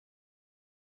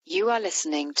You are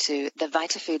listening to the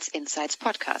Vitafoods Insights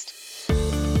podcast.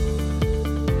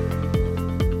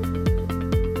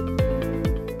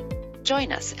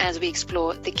 Join us as we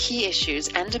explore the key issues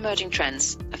and emerging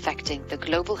trends affecting the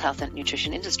global health and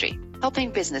nutrition industry,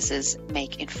 helping businesses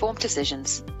make informed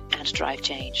decisions and drive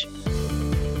change.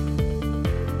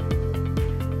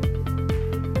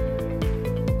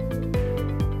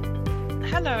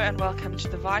 Hello and welcome to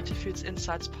the Vitafoods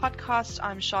Insights podcast.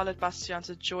 I'm Charlotte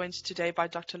Bastiaanse, joined today by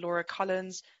Dr. Laura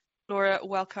Collins. Laura,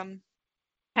 welcome.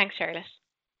 Thanks, Charlotte.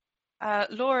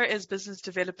 Laura is Business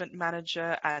Development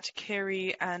Manager at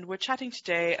Kerry, and we're chatting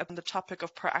today about the topic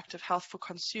of proactive health for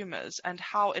consumers and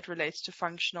how it relates to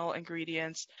functional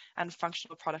ingredients and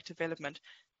functional product development.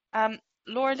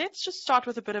 Laura, let's just start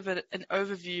with a bit of an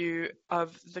overview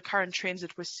of the current trends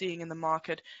that we're seeing in the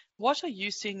market. What are you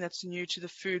seeing that's new to the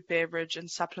food, beverage, and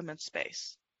supplement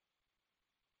space?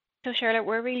 So, Charlotte,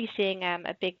 we're really seeing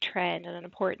a big trend and an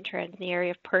important trend in the area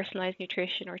of personalised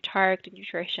nutrition or targeted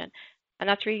nutrition, and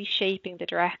that's really shaping the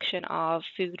direction of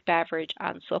food, beverage,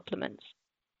 and supplements.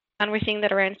 And we're seeing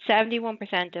that around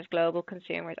 71% of global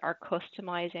consumers are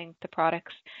customising the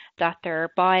products that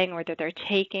they're buying or that they're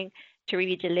taking to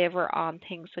really deliver on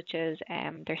things such as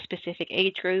their specific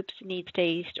age groups, need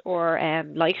state, or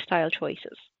lifestyle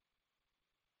choices.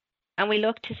 And we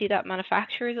look to see that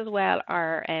manufacturers as well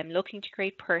are looking to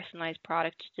create personalised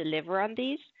products to deliver on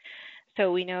these.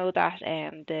 So we know that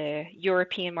the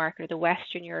European market, or the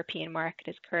Western European market,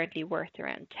 is currently worth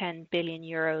around 10 billion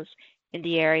euros in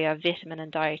the area of vitamin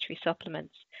and dietary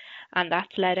supplements. And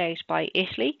that's led out by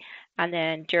Italy, and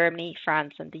then Germany,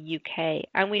 France, and the UK.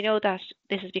 And we know that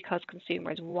this is because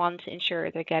consumers want to ensure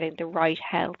they're getting the right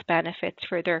health benefits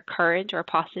for their current or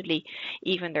possibly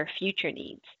even their future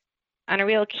needs. And a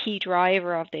real key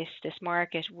driver of this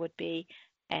market would be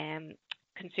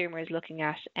consumers looking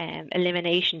at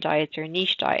elimination diets or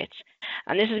niche diets.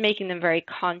 And this is making them very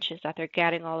conscious that they're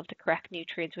getting all of the correct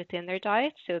nutrients within their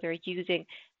diet. So they're using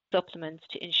supplements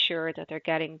to ensure that they're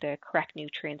getting the correct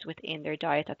nutrients within their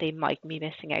diet that they might be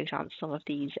missing out on some of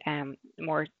these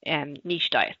more niche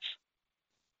diets.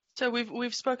 So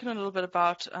we've spoken a little bit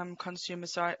about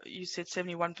consumers. So you said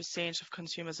 71% of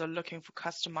consumers are looking for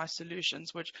customized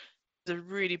solutions, which is a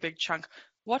really big chunk.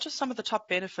 What are some of the top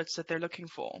benefits that they're looking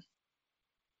for?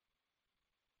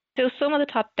 So some of the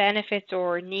top benefits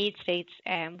or need states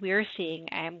we're seeing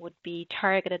would be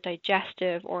targeted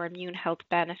digestive or immune health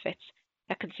benefits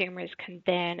that consumers can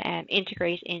then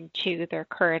integrate into their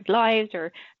current lives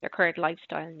or their current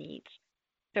lifestyle needs.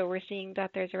 So we're seeing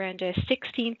that there's around a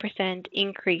 16%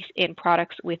 increase in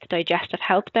products with digestive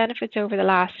health benefits over the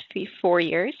last 4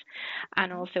 years,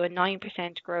 and also a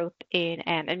 9% growth in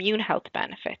immune health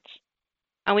benefits.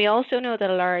 And we also know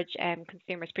that large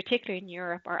consumers, particularly in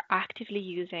Europe, are actively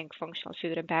using functional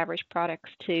food and beverage products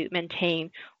to maintain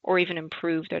or even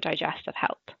improve their digestive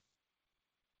health.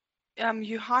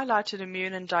 You highlighted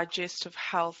immune and digestive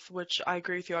health, which I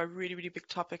agree with you are really, really big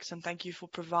topics, and thank you for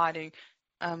providing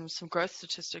some growth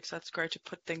statistics. That's great to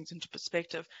put things into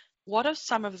perspective. What are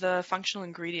some of the functional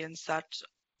ingredients that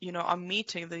are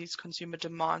meeting these consumer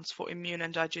demands for immune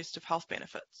and digestive health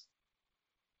benefits?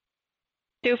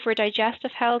 So for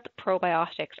digestive health,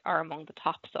 probiotics are among the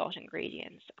top sought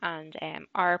ingredients, and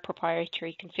our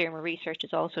proprietary consumer research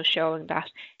is also showing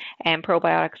that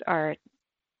probiotics are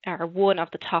one of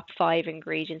the top 5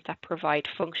 ingredients that provide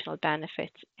functional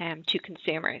benefits to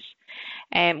consumers.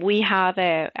 We have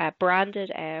a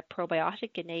branded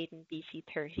probiotic, Ganadin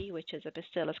BC30, which is a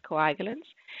Bacillus coagulans,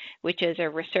 which is a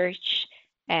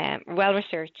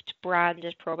well-researched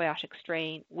branded probiotic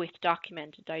strain with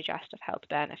documented digestive health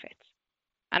benefits.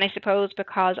 And I suppose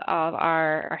because of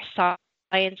our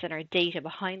science and our data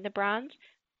behind the brand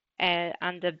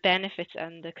and the benefits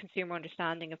and the consumer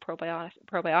understanding of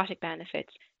probiotic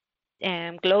benefits,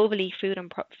 globally,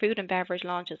 food and beverage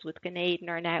launches with Ganadin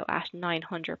are now at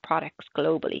 900 products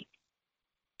globally.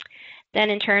 Then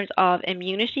in terms of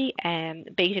immunity,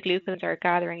 beta-glucans are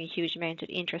gathering a huge amount of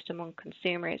interest among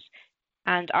consumers.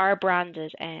 And our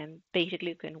branded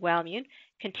beta-glucan Wellmune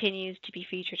continues to be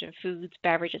featured in foods,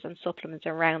 beverages, and supplements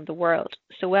around the world.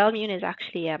 So Wellmune is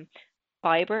actually a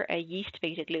fiber, a yeast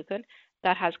beta-glucan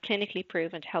that has clinically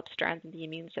proven to help strengthen the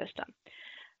immune system.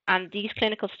 And these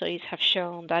clinical studies have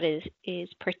shown that it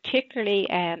is particularly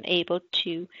able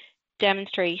to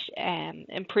demonstrate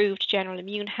improved general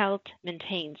immune health,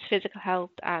 maintains physical health,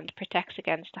 and protects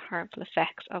against the harmful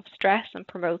effects of stress and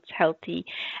promotes healthy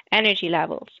energy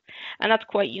levels. And that's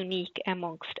quite unique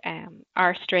amongst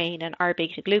our strain and our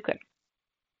beta-glucan.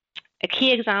 A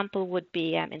key example would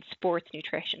be in sports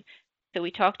nutrition. So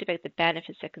we talked about the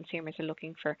benefits that consumers are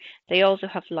looking for. They also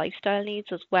have lifestyle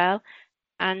needs as well.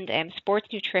 And sports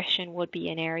nutrition would be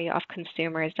an area of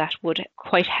consumers that would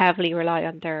quite heavily rely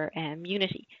on their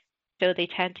immunity. So they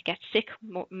tend to get sick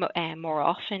more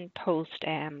often post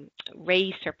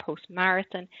race or post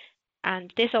marathon.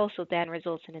 And this also then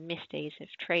results in a missed days of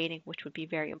training, which would be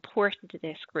very important to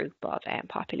this group of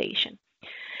population.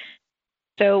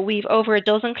 So we've over a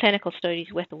dozen clinical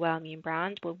studies with the Wellmune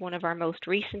brand, but one of our most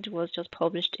recent was just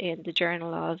published in the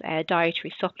Journal of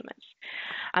Dietary Supplements.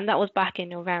 And that was back in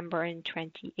November in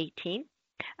 2018.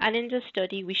 And in this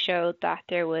study, we showed that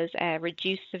there was a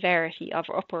reduced severity of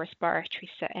upper respiratory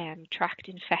tract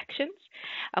infections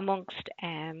amongst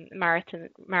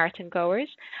marathon goers,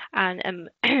 and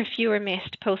fewer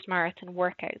missed post-marathon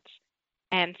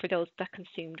workouts for those that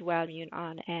consumed Wellmune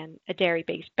on a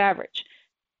dairy-based beverage.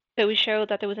 So we showed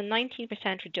that there was a 19%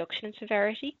 reduction in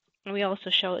severity, and we also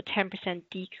showed a 10%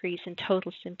 decrease in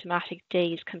total symptomatic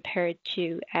days compared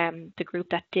to the group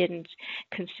that didn't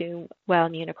consume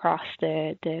Wellmune across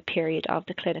the period of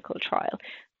the clinical trial.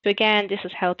 So again, this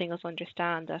is helping us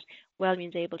understand that Wellmune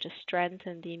is able to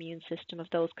strengthen the immune system of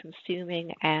those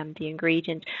consuming the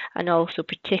ingredient, and also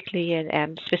particularly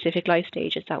in specific life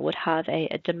stages that would have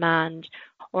a demand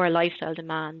or a lifestyle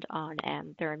demand on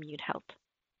their immune health.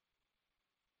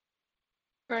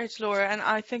 Great, Laura, and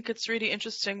I think it's really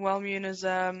interesting. Wellmune is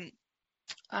a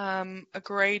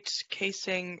great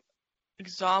casing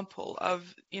example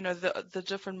of the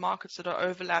different markets that are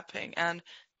overlapping, and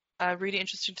really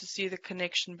interesting to see the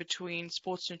connection between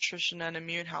sports nutrition and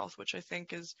immune health, which I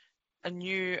think is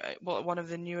one of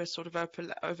the newest sort of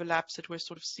overlaps that we're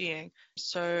sort of seeing.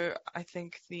 So I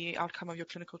think the outcome of your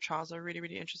clinical trials are really,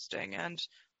 really interesting, and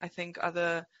I think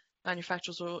other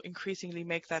manufacturers will increasingly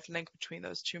make that link between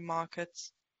those two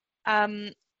markets.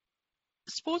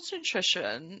 Sports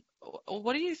nutrition,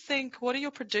 what do you think? What are your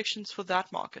predictions for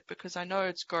that market? Because I know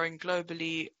it's growing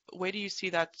globally. Where do you see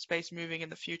that space moving in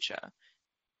the future?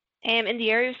 In the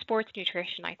area of sports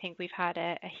nutrition, I think we've had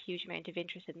a huge amount of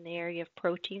interest in the area of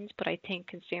proteins, but I think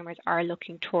consumers are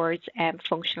looking towards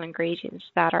functional ingredients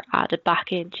that are added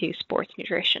back into sports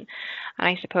nutrition. And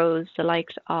I suppose the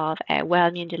likes of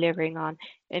Wellmune delivering on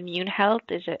immune health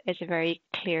is a very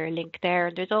clear link there.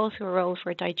 And there's also a role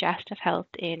for digestive health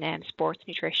in sports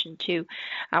nutrition too.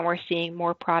 And we're seeing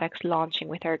more products launching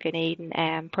with our Grenadine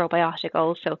probiotic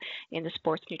also in the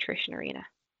sports nutrition arena.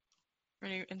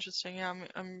 Really interesting. Yeah,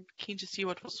 I'm keen to see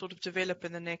what will sort of develop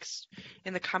in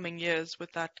the coming years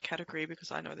with that category, because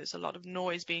I know there's a lot of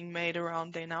noise being made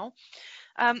around there now.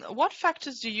 What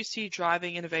factors do you see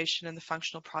driving innovation in the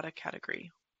functional product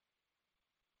category?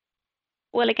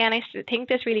 Well, again, I think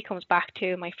this really comes back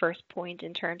to my first point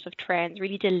in terms of trends,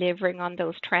 really delivering on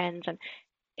those trends.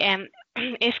 And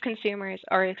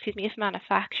if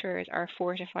manufacturers are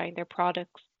fortifying their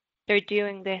products, they're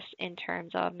doing this in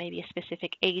terms of maybe a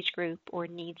specific age group or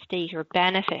need state or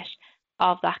benefit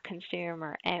of that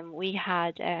consumer. And we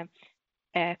had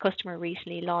a customer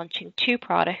recently launching 2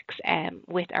 products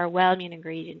with our Wellmune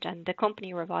ingredient, and the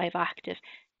company Revive Active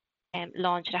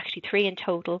launched actually 3 in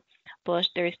total, but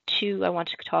there's 2 I want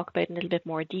to talk about in a little bit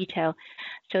more detail.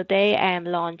 So they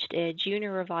launched a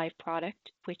Junior Revive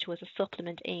product, which was a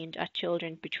supplement aimed at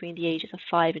children between the ages of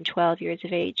 5 and 12 years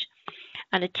of age,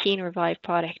 and a Teen Revive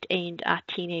product aimed at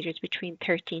teenagers between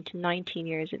 13 to 19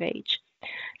 years of age.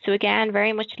 So again,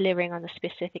 very much delivering on the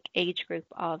specific age group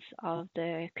of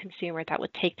the consumer that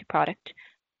would take the product.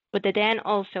 But they then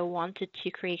also wanted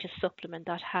to create a supplement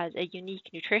that has a unique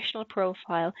nutritional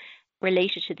profile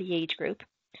related to the age group.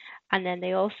 And then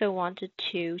they also wanted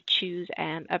to choose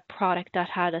a product that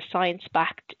had a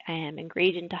science-backed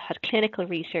ingredient that had clinical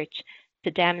research to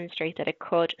demonstrate that it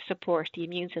could support the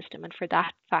immune system. And for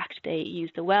that fact, they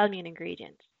used the Wellmune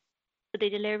ingredients. So they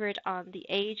delivered on the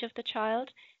age of the child,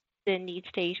 the need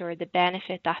state or the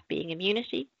benefit, that being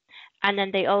immunity. And then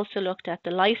they also looked at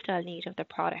the lifestyle need of the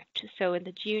product. So in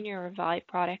the Junior Revive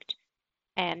product,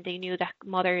 they knew that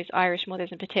Irish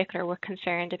mothers in particular, were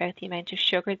concerned about the amount of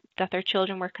sugar that their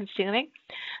children were consuming.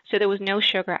 So there was no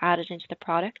sugar added into the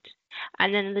product.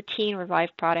 And then in the Teen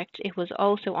Revive product, it was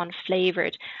also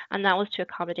unflavoured, and that was to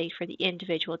accommodate for the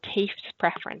individual taste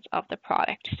preference of the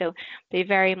product. So they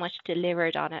very much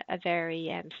delivered on a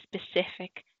very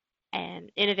specific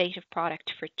and innovative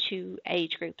product for 2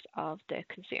 age groups of the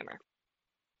consumer.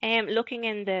 Looking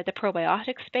in the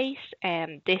probiotic space,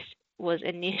 this was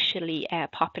initially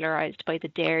popularized by the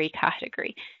dairy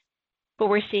category. But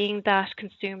we're seeing that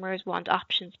consumers want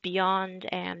options beyond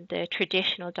the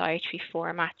traditional dietary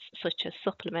formats, such as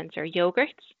supplements or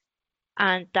yogurts.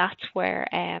 And that's where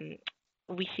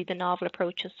we see the novel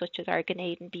approaches such as our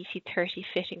Ganadin BC30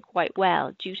 fitting quite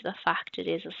well due to the fact it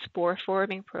is a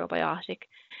spore-forming probiotic.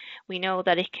 We know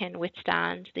that it can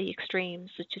withstand the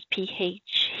extremes such as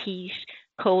pH, heat,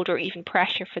 cold, or even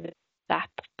pressure for that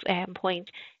point,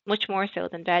 much more so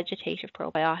than vegetative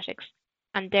probiotics.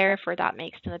 And therefore that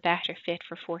makes them a better fit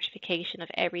for fortification of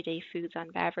everyday foods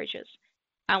and beverages.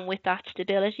 And with that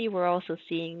stability, we're also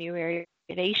seeing new areas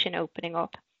of innovation opening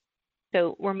up.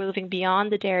 So we're moving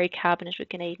beyond the dairy cabinet with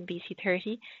Ganadin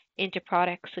BC30 into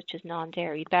products such as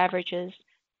non-dairy beverages,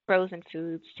 frozen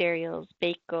foods, cereals,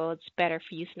 baked goods,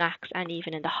 better-for-you snacks, and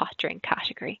even in the hot drink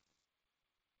category.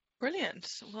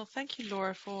 Brilliant. Well, thank you,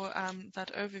 Laura, for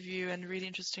that overview, and really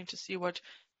interesting to see what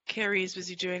Kerry is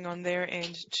busy doing on their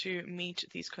end to meet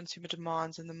these consumer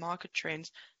demands and the market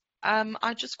trends.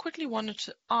 I just quickly wanted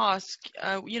to ask,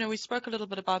 we spoke a little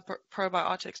bit about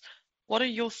probiotics. What are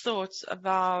your thoughts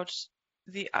about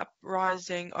the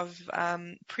uprising of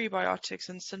prebiotics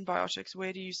and symbiotics?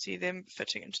 Where do you see them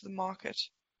fitting into the market?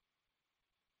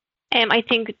 I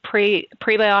think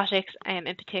prebiotics in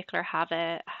particular have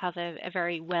a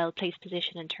very well placed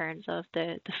position in terms of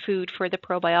the food for the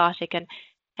probiotic,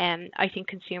 and I think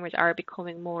consumers are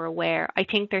becoming more aware. I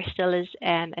think there still is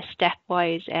a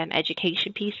stepwise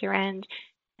education piece around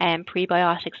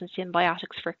prebiotics and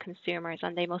symbiotics for consumers,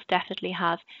 and they most definitely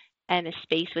have a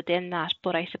space within that.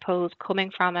 But I suppose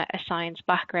coming from a science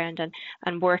background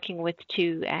and working with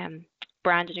two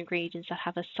branded ingredients that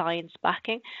have a science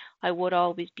backing, I would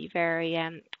always be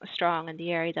very strong in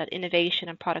the area that innovation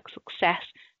and product success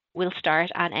will start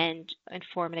and end in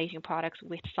formulating products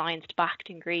with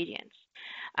science-backed ingredients.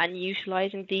 And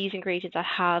utilizing these ingredients that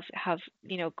have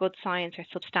good science or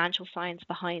substantial science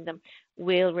behind them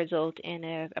will result in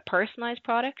a personalized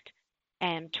product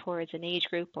towards an age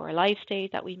group or a life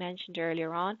stage that we mentioned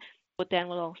earlier on, but then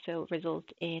will also result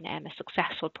in a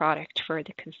successful product for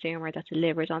the consumer that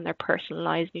delivers on their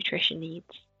personalised nutrition needs.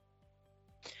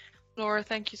 Laura,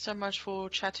 thank you so much for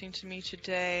chatting to me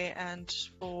today and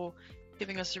for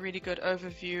giving us a really good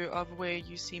overview of where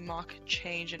you see market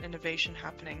change and innovation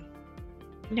happening.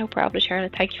 No problem,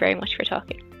 Charlotte. Thank you very much for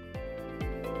talking.